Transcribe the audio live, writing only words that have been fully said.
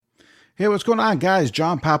Hey, what's going on, guys?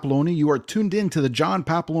 John Papaloni. You are tuned in to the John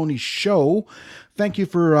Papaloni Show. Thank you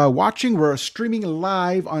for watching. We're streaming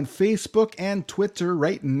live on Facebook and Twitter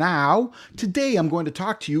right now. Today, I'm going to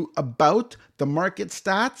talk to you about the market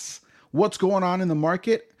stats, what's going on in the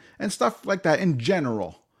market, and stuff like that in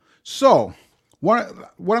general. So, what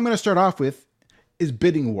I'm going to start off with is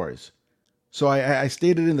bidding wars. So, I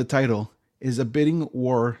stated in the title, is a bidding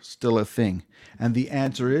war still a thing? And the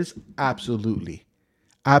answer is absolutely.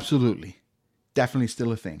 Absolutely. Definitely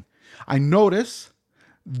still a thing. I notice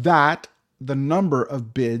that the number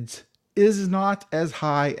of bids is not as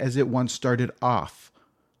high as it once started off,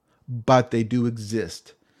 but they do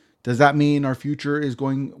exist. Does that mean our future is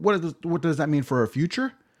going? What does that mean for our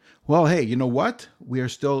future? Well, hey, you know what? We are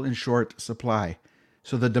still in short supply.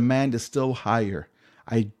 So the demand is still higher.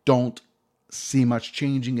 I don't see much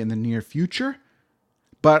changing in the near future,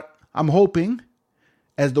 but I'm hoping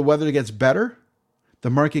as the weather gets better, the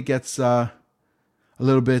market gets a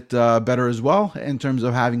little bit better as well in terms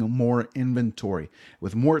of having more inventory.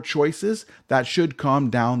 With more choices, that should calm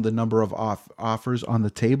down the number of offers on the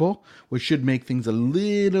table, which should make things a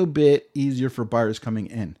little bit easier for buyers coming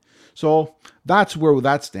in. So that's where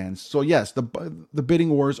that stands. So yes, the bidding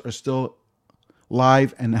wars are still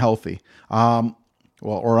live and healthy.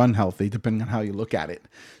 Or unhealthy, depending on how you look at it.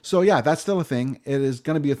 So yeah, that's still a thing. It is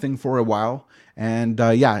going to be a thing for a while. And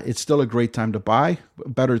it's still a great time to buy,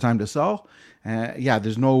 better time to sell.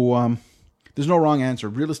 There's no wrong answer.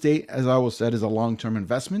 Real estate, as I always said, is a long-term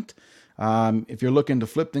investment. If you're looking to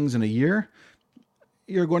flip things in a year,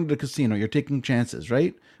 you're going to the casino. You're taking chances,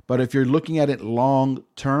 right? But if you're looking at it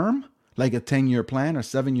long-term, like a 10-year plan or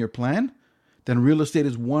 7-year plan, then real estate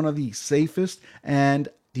is one of the safest and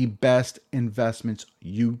the best investments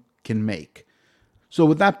you can make. So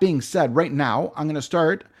with that being said, right now, I'm going to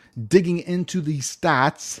start digging into the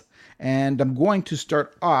stats, and I'm going to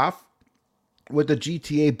start off with the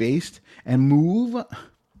GTA based and move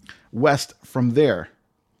west from there.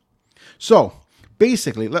 So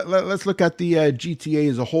basically, let's look at the GTA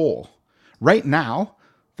as a whole. Right now,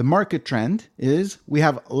 the market trend is we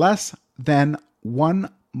have less than 1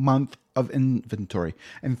 month of inventory.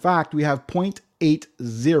 In fact, we have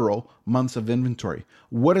 0.80 months of inventory.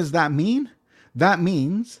 What does that mean? That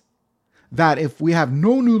means that if we have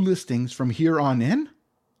no new listings from here on in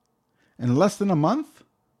less than a month,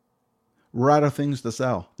 we're out of things to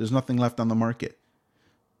sell. There's nothing left on the market.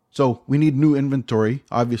 So we need new inventory,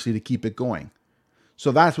 obviously, to keep it going.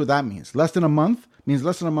 So that's what that means. Less than a month means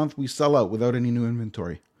less than a month we sell out without any new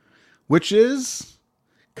inventory, which is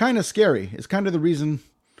kind of scary. It's kind of the reason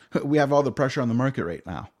we have all the pressure on the market right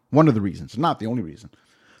now. One of the reasons, not the only reason.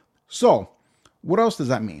 So what else does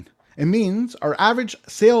that mean? It means our average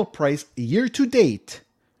sale price year to date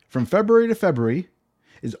from February to February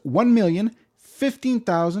is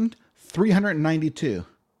 $1,015,392.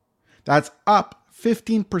 That's up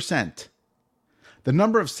 15%. The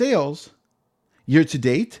number of sales year to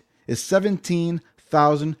date is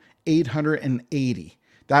 17,880.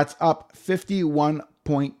 That's up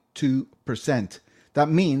 51.2%. That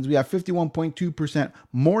means we have 51.2%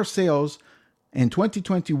 more sales in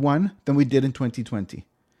 2021 than we did in 2020.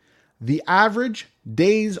 The average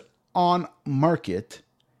days on market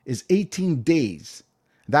is 18 days.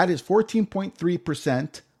 That is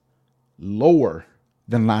 14.3% lower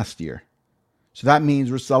than last year. So that means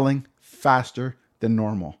we're selling faster than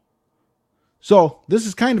normal. So this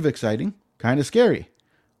is kind of exciting, kind of scary.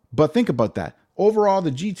 But think about that. Overall,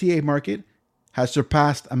 the GTA market has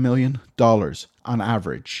surpassed $1 million on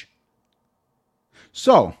average.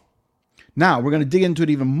 So now we're going to dig into it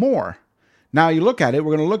even more. Now you look at it,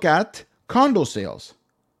 we're going to look at condo sales.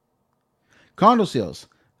 Condo sales.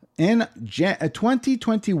 In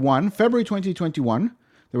 2021, February 2021,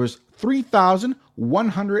 there was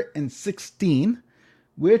 3,116,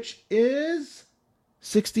 which is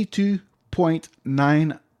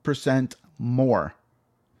 62.9% more.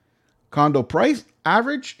 Condo price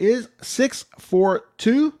average is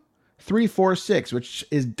 642,346, which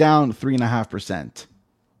is down 3.5%.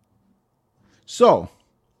 So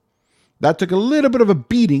that took a little bit of a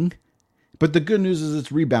beating, but the good news is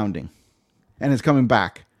it's rebounding and it's coming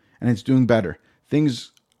back and it's doing better.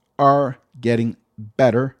 Things are getting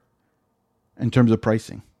better in terms of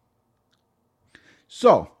pricing.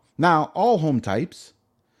 So now all home types,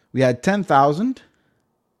 we had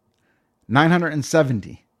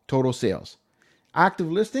 10,970 total sales.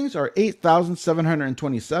 Active listings are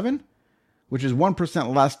 8,727, which is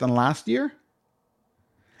 1% less than last year.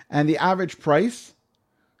 And the average price,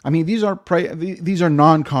 these are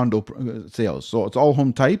non-condo sales. So it's all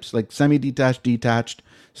home types like semi-detached, detached,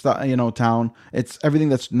 town. It's everything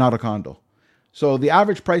that's not a condo. So the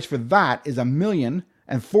average price for that is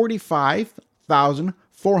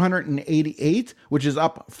 $1,045,488, which is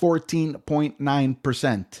up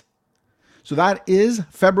 14.9%. So that is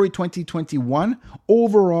February 2021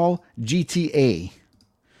 overall GTA.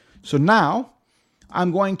 So now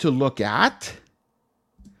I'm going to look at,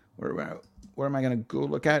 where am I going to go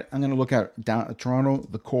look at? I'm going to look at down at Toronto,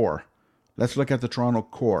 the core. Let's look at the Toronto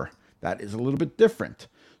core. That is a little bit different.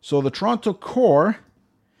 So the Toronto core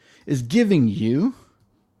is giving you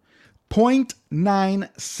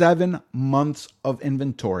 0.97 months of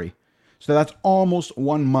inventory. So that's almost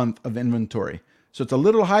 1 month of inventory. So it's a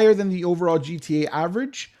little higher than the overall GTA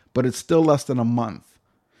average, but it's still less than a month.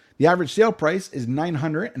 The average sale price is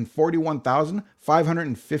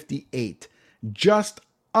 $941,558, just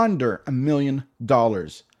under $1 million.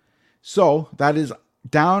 So that is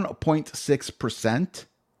down 0.6%.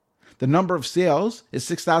 The number of sales is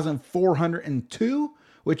 6,402,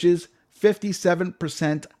 which is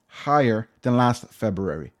 57% higher than last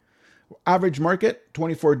February. Average market,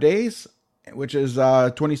 24 days, which is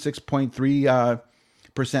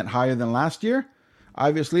 26.3% higher than last year.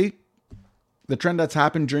 Obviously, the trend that's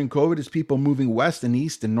happened during COVID is people moving west and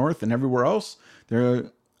east and north and everywhere else.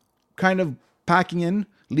 They're kind of packing in,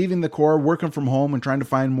 leaving the core, working from home, and trying to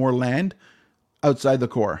find more land outside the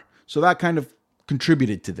core. So that kind of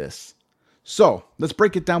contributed to this. So let's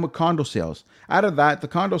break it down with condo sales. Out of that, the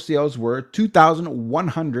condo sales were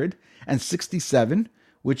 2,167,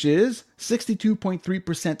 which is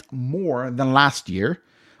 62.3% more than last year,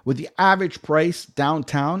 with the average price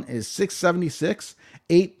downtown is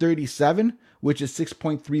 $676,837, which is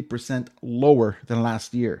 6.3% lower than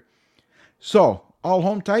last year. So all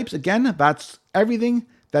home types, again, that's everything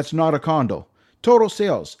that's not a condo. Total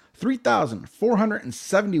sales,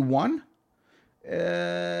 3,471.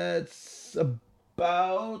 It's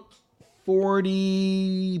about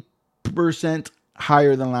 40%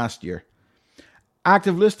 higher than last year.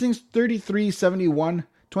 Active listings, 3,371,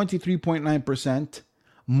 23.9%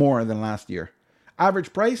 more than last year.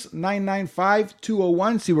 Average price,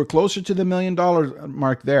 $995,201. See, we're closer to the $1 million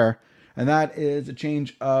mark there. And that is a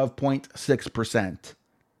change of 0.6%.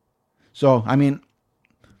 So, I mean,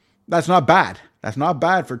 that's not bad. That's not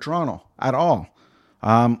bad for Toronto at all.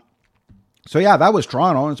 So yeah, that was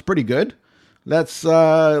Toronto. It's pretty good. Let's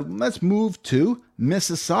move to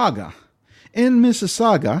Mississauga. In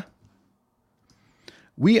Mississauga,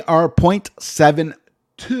 we are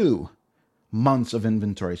 0.72 months of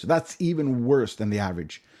inventory. So that's even worse than the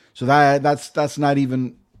average. So that's not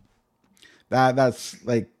even that's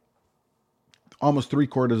like almost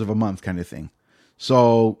 3/4 of a month kind of thing.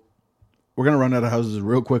 So we're gonna run out of houses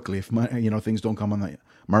real quickly if things don't come on the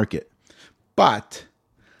market. But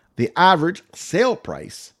the average sale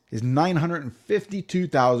price is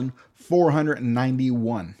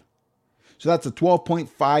 $952,491. So that's a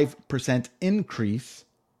 12.5% increase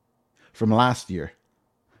from last year.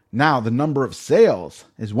 Now, the number of sales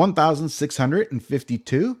is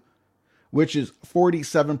 1,652, which is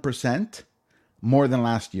 47% more than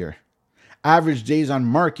last year. Average days on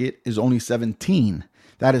market is only 17.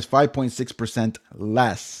 That is 5.6%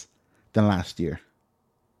 less than last year.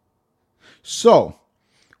 So,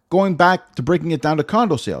 going back to breaking it down to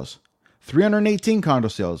condo sales, 318 condo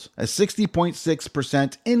sales, a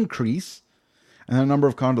 60.6% increase in the number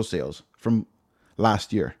of condo sales from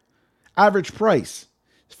last year. Average price,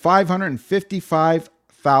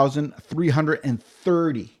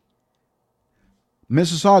 $555,330.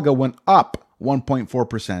 Mississauga went up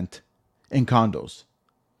 1.4% in condos.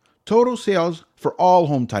 Total sales for all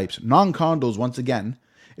home types, non-condos once again,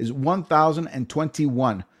 is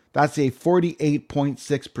 1,021. That's a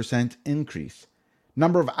 48.6% increase.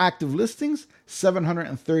 Number of active listings,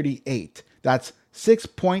 738. That's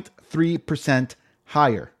 6.3%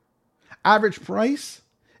 higher. Average price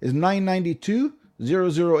is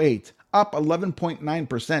 $992,008, up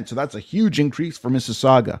 11.9%. So that's a huge increase for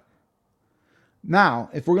Mississauga. Now,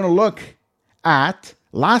 if we're going to look at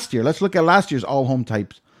last year, let's look at last year's all home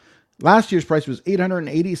types. Last year's price was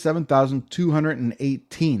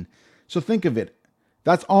 $887,218. So think of it.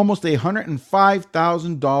 That's almost a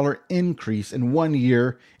 $105,000 increase in 1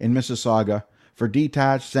 year in Mississauga for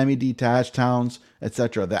detached, semi-detached towns,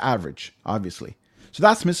 etc. The average, obviously. So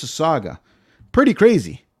that's Mississauga. Pretty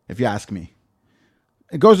crazy, if you ask me.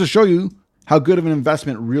 It goes to show you how good of an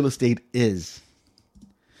investment real estate is.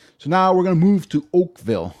 So now we're going to move to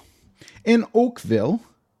Oakville. In Oakville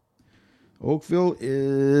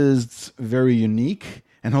is very unique,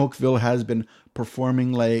 and Oakville has been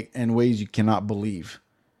performing like in ways you cannot believe.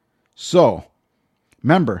 So,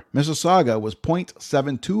 remember, Mississauga was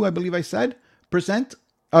 0.72, I believe I said,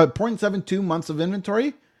 0.72 months of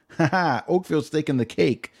inventory. Oakville's taking the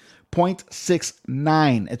cake.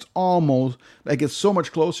 0.69. It's almost like it's so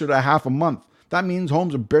much closer to half a month. That means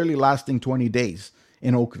homes are barely lasting 20 days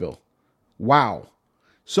in Oakville. Wow.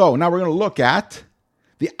 So now we're going to look at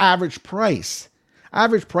the average price.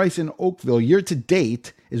 Average price in Oakville year to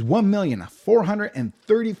date is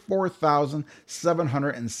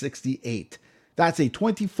 $1,434,768. That's a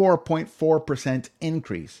 24.4%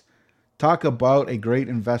 increase. Talk about a great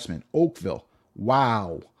investment. Oakville.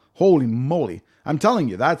 Wow. Holy moly. I'm telling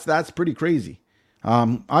you, that's pretty crazy.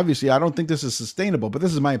 Obviously, I don't think this is sustainable, but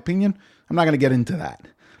this is my opinion. I'm not going to get into that.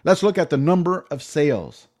 Let's look at the number of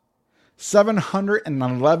sales.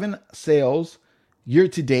 711 sales year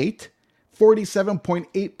to date,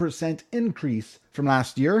 47.8% increase from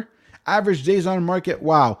last year. Average days on market,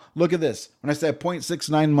 wow, look at this. When I said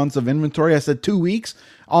 0.69 months of inventory, I said 2 weeks,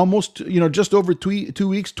 almost, just over 2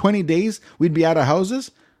 weeks, 20 days, we'd be out of houses.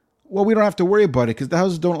 Well, we don't have to worry about it because the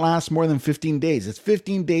houses don't last more than 15 days. It's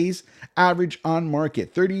 15 days average on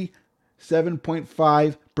market,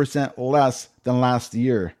 37.5% less than last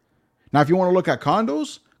year. Now, if you want to look at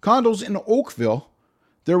condos in Oakville,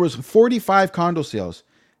 there was 45 condo sales,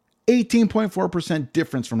 18.4%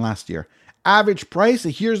 difference from last year. Average price,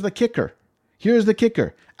 here's the kicker.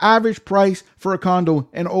 Average price for a condo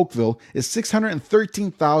in Oakville is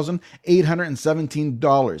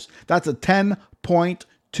 $613,817. That's a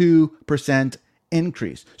 10.2%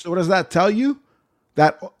 increase. So what does that tell you?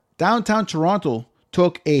 That downtown Toronto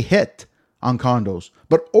took a hit on condos,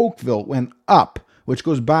 but Oakville went up, which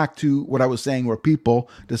goes back to what I was saying, where people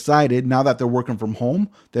decided now that they're working from home,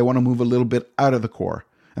 they want to move a little bit out of the core.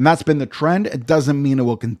 And that's been the trend. It doesn't mean it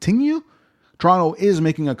will continue. Toronto is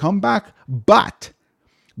making a comeback, but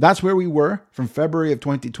that's where we were from February of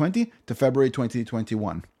 2020 to February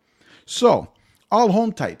 2021. So, all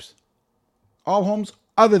home types, all homes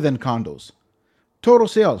other than condos. Total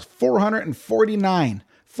sales, 449,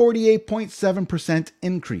 48.7%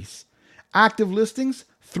 increase. Active listings,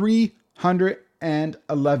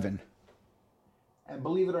 311. And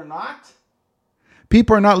believe it or not,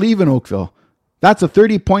 people are not leaving Oakville. That's a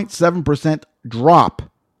 30.7% drop.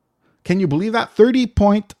 Can you believe that?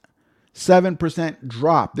 30.7%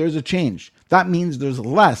 drop. There's a change. That means there's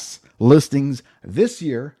less listings this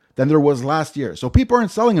year than there was last year. So people aren't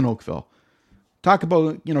selling in Oakville. Talk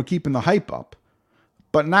about, keeping the hype up.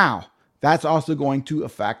 But now that's also going to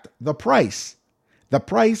affect the price. The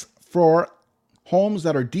price for homes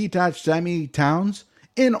that are detached semi-towns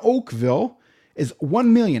in Oakville is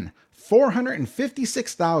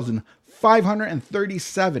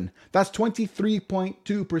 $1,456,537. That's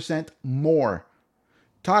 23.2% more.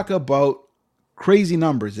 Talk about crazy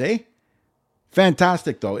numbers, eh?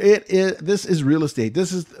 Fantastic, though. This is real estate.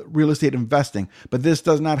 This is real estate investing. But this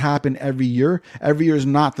does not happen every year. Every year is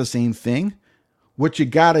not the same thing. What you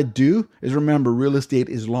got to do is remember, real estate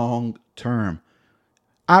is long term.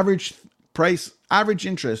 Average price, average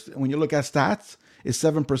interest, when you look at stats, is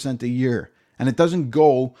 7% a year. And it doesn't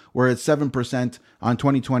go where it's 7% on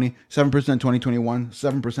 2020, 7% 2021,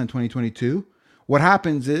 7% 2022. What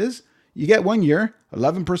happens is you get 1 year,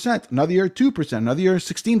 11%, another year, 2%, another year,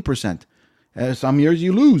 16%. Some years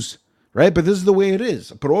you lose, right? But this is the way it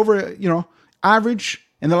is. But over, average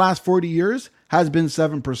in the last 40 years has been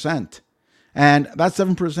 7%. And that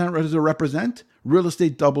 7%, what does it represent? Real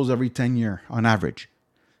estate doubles every 10 years on average.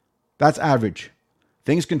 That's average.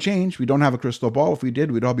 Things can change. We don't have a crystal ball. If we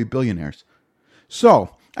did, we'd all be billionaires. So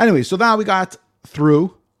anyway, so now we got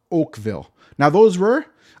through Oakville. Now those were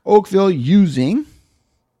Oakville using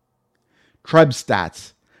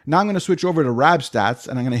TrebStats. Now I'm going to switch over to RabStats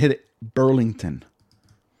and I'm going to hit Burlington.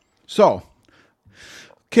 So,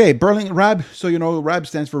 okay, Rab. So Rab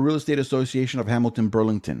stands for Real Estate Association of Hamilton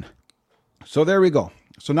Burlington. So there we go.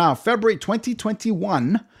 So now February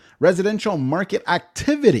 2021 residential market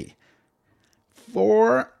activity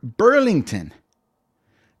for Burlington.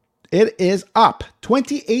 It is up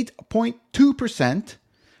 28.2%,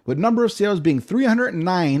 with number of sales being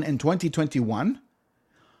 309 in 2021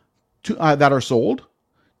 that are sold.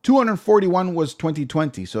 241 was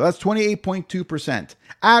 2020, so that's 28.2%.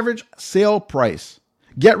 Average sale price.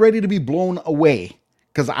 Get ready to be blown away,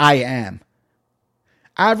 because I am.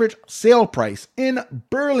 Average sale price in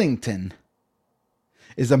Burlington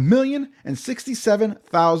is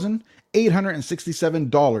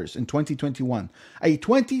 $1,067,867 in 2021, a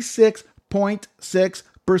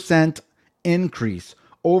 26.6% increase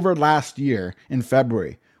over last year in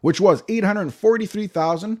February, which was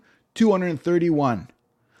 $843,231.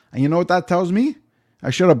 And you know what that tells me? I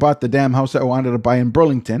should have bought the damn house I wanted to buy in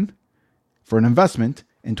Burlington for an investment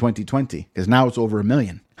in 2020, because now it's over $1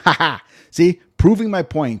 million. See, proving my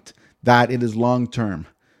point that it is long term.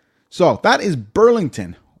 So that is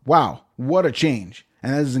Burlington. Wow, what a change.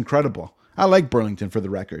 And that is incredible. I like Burlington for the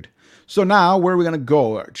record. So now, where are we going to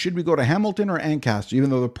go? Should we go to Hamilton or Ancaster, even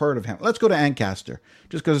though they're part of Hamilton? Let's go to Ancaster,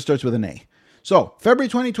 just because it starts with an A. So, February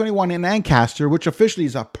 2021 in Ancaster, which officially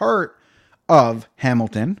is a part of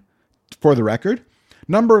Hamilton, for the record,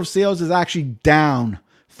 number of sales is actually down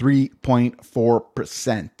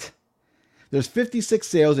 3.4%. There's 56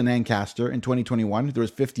 sales in Ancaster in 2021. There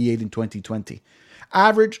was 58 in 2020.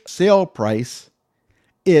 Average sale price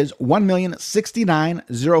is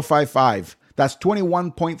 $1,069,055. That's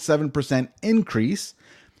 21.7% increase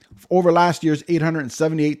over last year's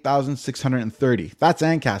 $878,630. That's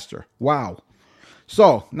Ancaster. Wow.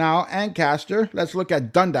 So now Ancaster, let's look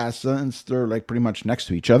at Dundas since they're like pretty much next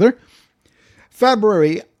to each other.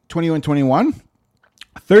 February 2021,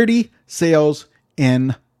 30 sales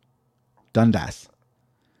in Dundas.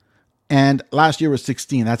 And last year was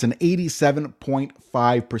 16. That's an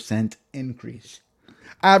 87.5% increase.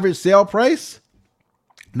 Average sale price,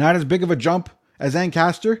 not as big of a jump as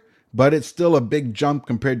Ancaster, but it's still a big jump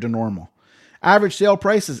compared to normal. Average sale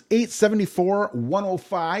price is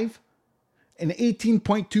 $874,105, an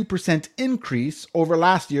 18.2% increase over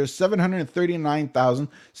last year's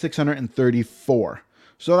 $739,634.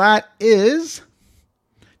 So that is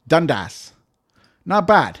Dundas. Not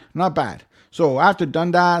bad, not bad. So after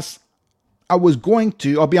Dundas, I'll be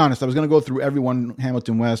honest, I was going to go through everyone,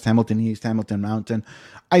 Hamilton West, Hamilton East, Hamilton Mountain.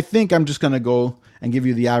 I think I'm just going to go and give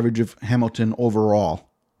you the average of Hamilton overall.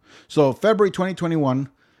 So February 2021,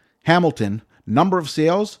 Hamilton, number of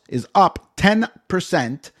sales is up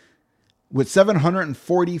 10% with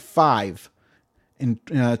 745. In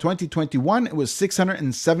 2021, it was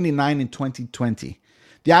 679 in 2020.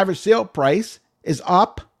 The average sale price is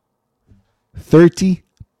up 30%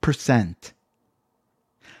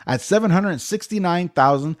 at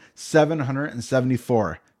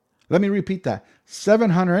 $769,774. Let me repeat that.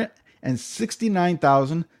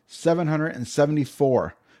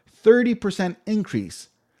 $769,774. 30% increase.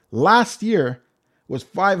 Last year was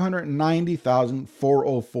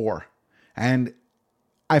 $590,404. And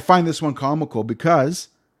I find this one comical because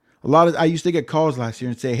I used to get calls last year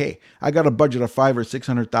and say, "Hey, I got a budget of $500,000 or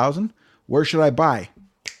 $600,000. Where should I buy?"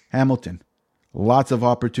 Hamilton. Lots of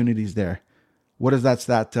opportunities there. What does that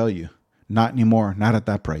stat tell you? Not anymore. Not at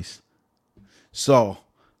that price. So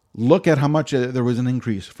look at how much there was an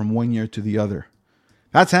increase from one year to the other.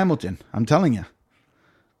 That's Hamilton. I'm telling you.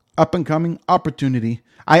 Up and coming opportunity.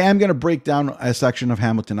 I am going to break down a section of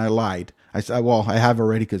Hamilton. I lied. I said, well, I have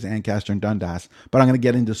already because Ancaster and Dundas, but I'm going to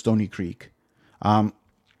get into Stony Creek.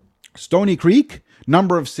 Stony Creek,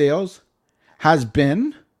 number of sales has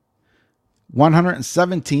been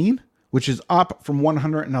 117, which is up from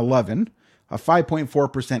 111, a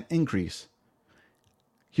 5.4% increase.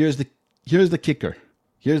 Here's the kicker.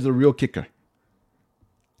 Here's the real kicker.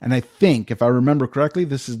 And I think, if I remember correctly,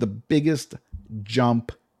 this is the biggest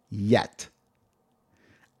jump yet.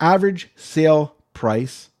 Average sale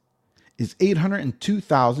price is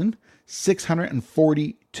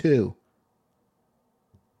 $802,642. You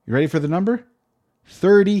ready for the number?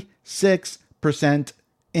 36%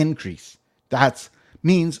 increase. That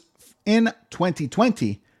means in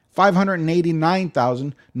 2020,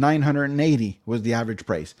 $589,980 was the average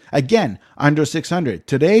price. Again, under $600.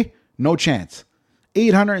 Today, no chance.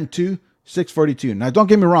 $802,642. Now, don't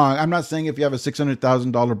get me wrong. I'm not saying if you have a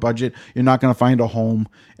 $600,000 budget, you're not going to find a home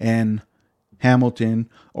in Hamilton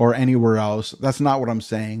or anywhere else. That's not what I'm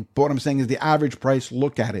saying. But what I'm saying is the average price,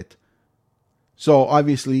 look at it. So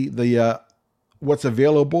obviously the what's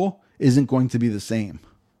available isn't going to be the same.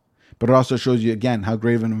 But it also shows you again how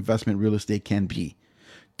great of an investment real estate can be.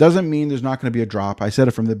 Doesn't mean there's not going to be a drop. I said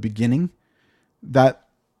it from the beginning that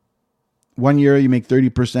one year you make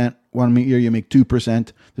 30%, one year you make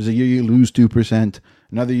 2%. There's a year you lose 2%.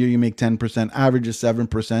 Another year you make 10%. Average is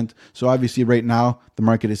 7%. So obviously right now the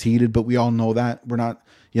market is heated, but we all know that. We're not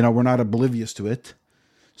oblivious to it.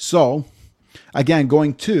 So again,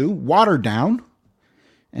 going to Waterdown.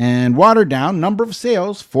 And Waterdown, number of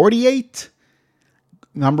sales, 48.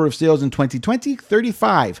 Number of sales in 2020,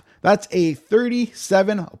 35. That's a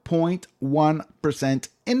 37.1%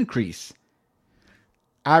 increase.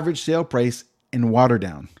 Average sale price in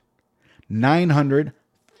Waterdown,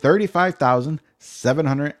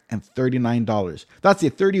 $935,739. That's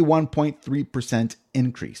a 31.3%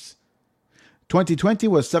 increase. 2020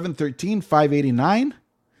 was $713,589.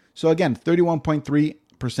 So again,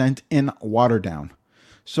 31.3% in Waterdown.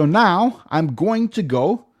 So now I'm going to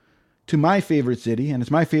go to my favorite city, and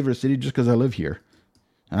it's my favorite city just because I live here.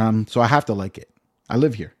 So I have to like it. I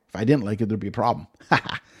live here. If I didn't like it, there'd be a problem.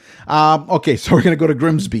 Okay, so we're going to go to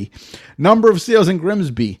Grimsby. Number of sales in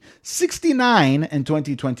Grimsby, 69 in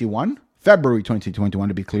 2021, February 2021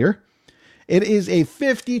 to be clear. It is a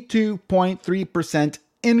 52.3%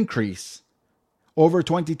 increase over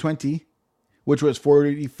 2020, which was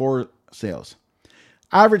 44 sales.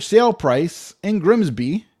 Average sale price in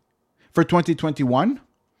Grimsby for 2021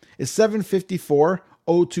 is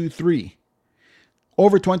 $754,023.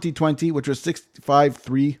 Over 2020, which was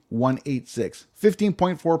 $653,186.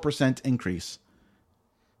 15.4% increase.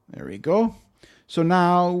 There we go. So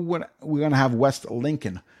now we're going to have West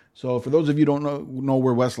Lincoln. So for those of you who don't know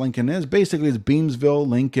where West Lincoln is, basically it's Beamsville,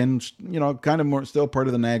 Lincoln, kind of more still part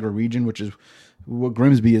of the Niagara region, which is what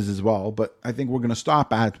Grimsby is as well. But I think we're going to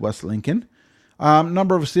stop at West Lincoln.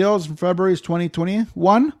 Number of sales in February is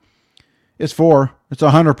 2021 is 4. It's a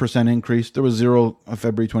 100% increase. There was 0 in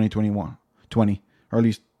February 2020, or at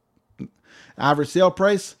least average sale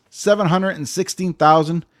price,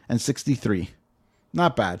 $716,063.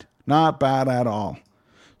 Not bad. Not bad at all.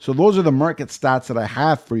 So those are the market stats that I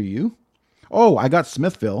have for you. Oh, I got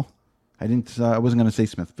Smithville. I wasn't going to say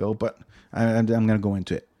Smithville, but I'm going to go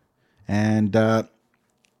into it. And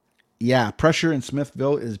pressure in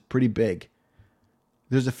Smithville is pretty big.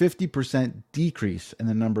 There's a 50% decrease in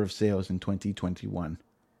the number of sales in 2021.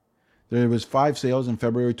 There was 5 sales in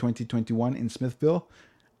February 2021 in Smithville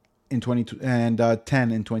and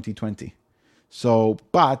 10 in 2020. So,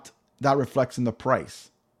 but that reflects in the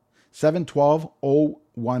price.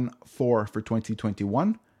 $712,014 for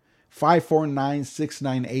 2021,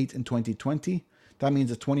 $549,698 in 2020. That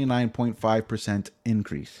means a 29.5%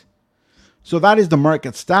 increase. So that is the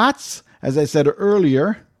market stats. As I said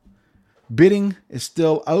earlier, bidding is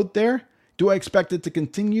still out there. Do I expect it to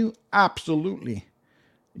continue? Absolutely.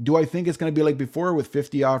 Do I think it's going to be like before with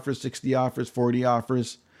 50 offers, 60 offers, 40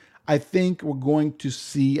 offers? I think we're going to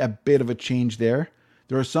see a bit of a change there.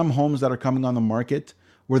 There are some homes that are coming on the market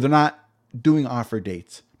where they're not doing offer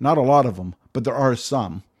dates. Not a lot of them, but there are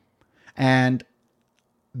some. And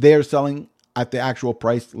they're selling at the actual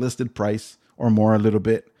price, listed price, or more a little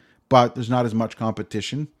bit, but there's not as much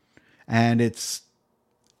competition. And it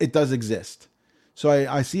does exist. So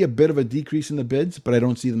I see a bit of a decrease in the bids, but I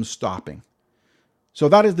don't see them stopping. So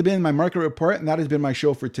that has been my market report, and that has been my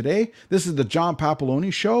show for today. This is the John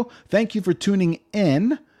Papaloni Show. Thank you for tuning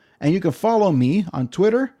in, and you can follow me on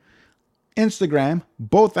Twitter, Instagram,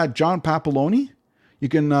 both at John Papaloni. You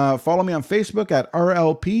can follow me on Facebook at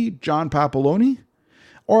RLP John Papaloni,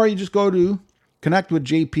 or you just go to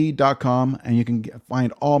connectwithjp.com and you can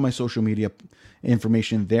find all my social media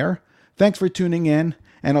information there. Thanks for tuning in,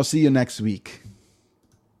 and I'll see you next week.